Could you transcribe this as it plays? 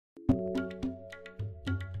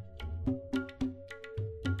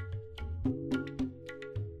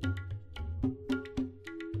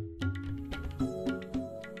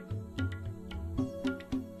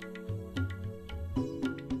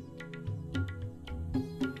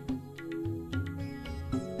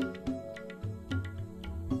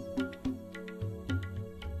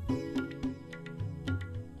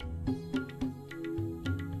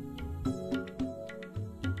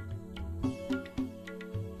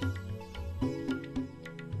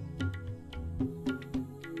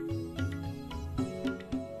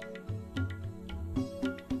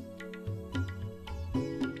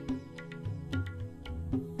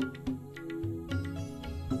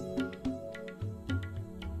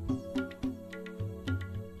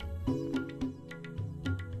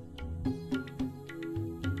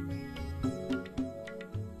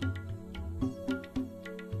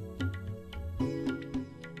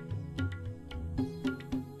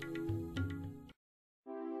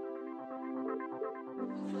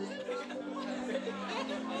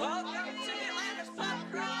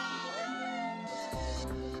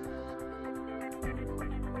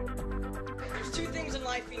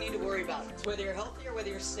life you need to worry about. It's whether you're healthy or whether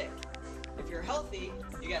you're sick. If you're healthy,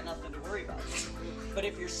 you got nothing to worry about. But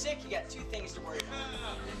if you're sick, you got two things to worry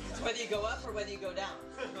about. It's whether you go up or whether you go down.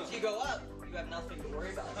 If you go up, you have nothing to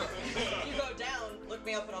worry about. If you go down, look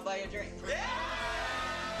me up and I'll buy you a drink.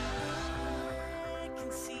 I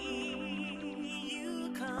can see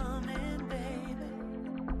you coming, baby,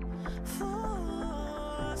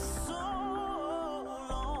 for so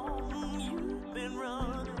long you've been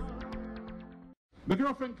running. My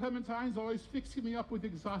girlfriend Clementine's always fixing me up with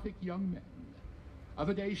exotic young men.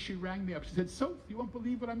 Other days she rang me up. She said, "Soph, you won't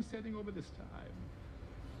believe what I'm sending over this time."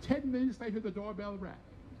 10 minutes later, the doorbell rang.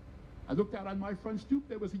 I looked out on my front stoop.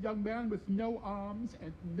 There was a young man with no arms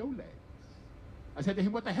and no legs. I said to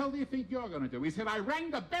him, "What the hell do you think you're going to do?" He said, "I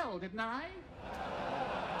rang the bell, didn't I?"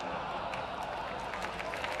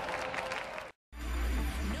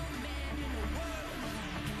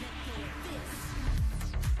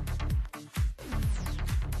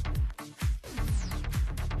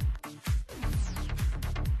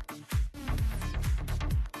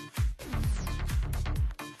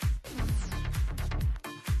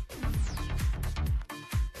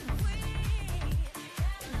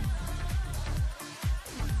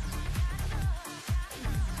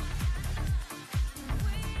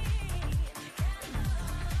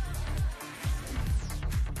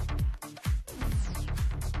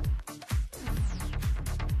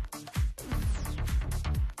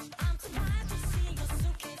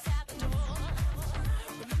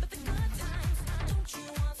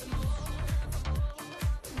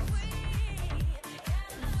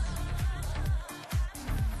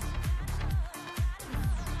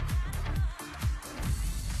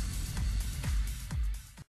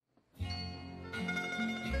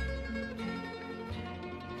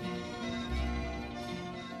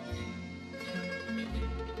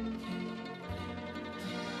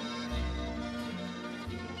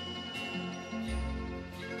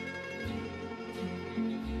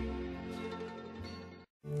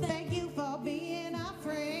 Thank you for being a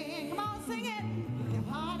friend. Come on, sing it. Your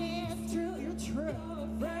heart is true, you're true. You're a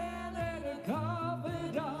friend and a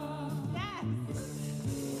confidant. Yes.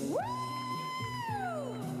 Woo!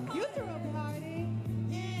 You threw a party.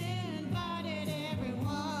 Invited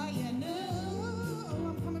everyone you knew.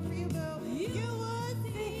 I'm coming for you, boo. You would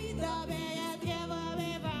see the biggest gift of me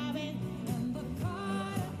vibing. And the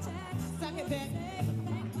card attack. Suck it, bitch.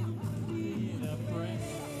 Thank you for being a friend.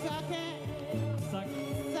 Suck it. Suck it.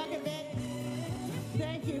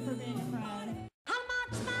 Thank you for being a friend. How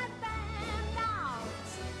much my band out?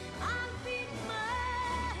 I'll beat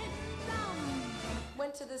my thumb.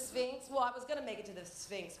 Went to the Sphinx. Well, I was going to make it to the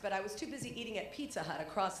Sphinx, but I was too busy eating at Pizza Hut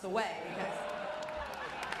across the way.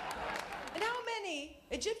 And how many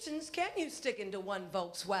Egyptians can you stick into one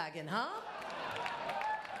Volkswagen, huh?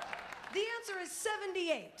 The answer is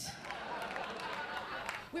 78.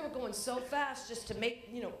 We were going so fast just to make,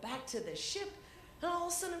 back to the ship. And all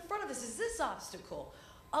of a sudden in front of us is this obstacle.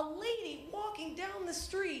 A lady walking down the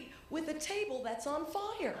street with a table that's on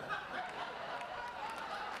fire.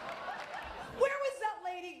 Where was that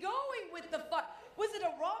lady going with the fire? Was it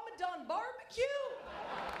a Ramadan barbecue?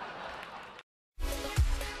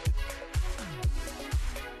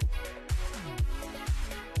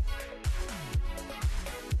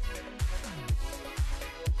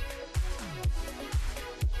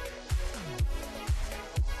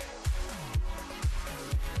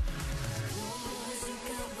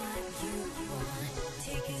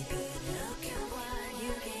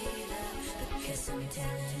 I'm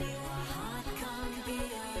telling you, our heart can't be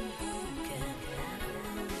unbroken.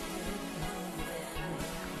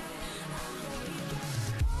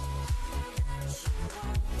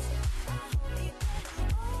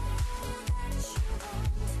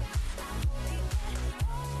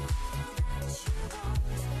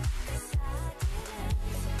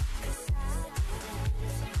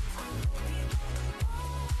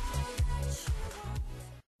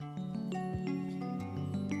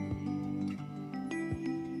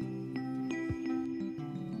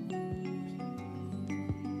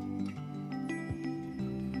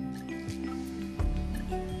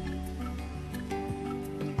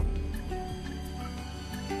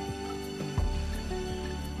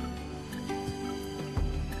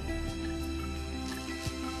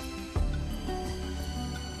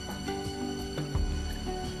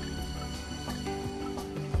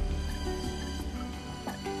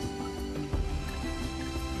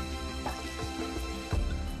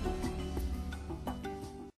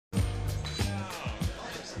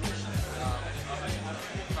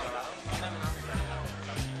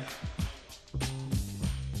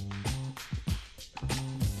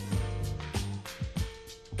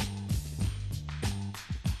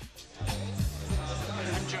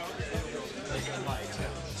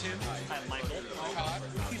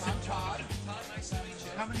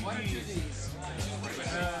 How many One or two D's? D's.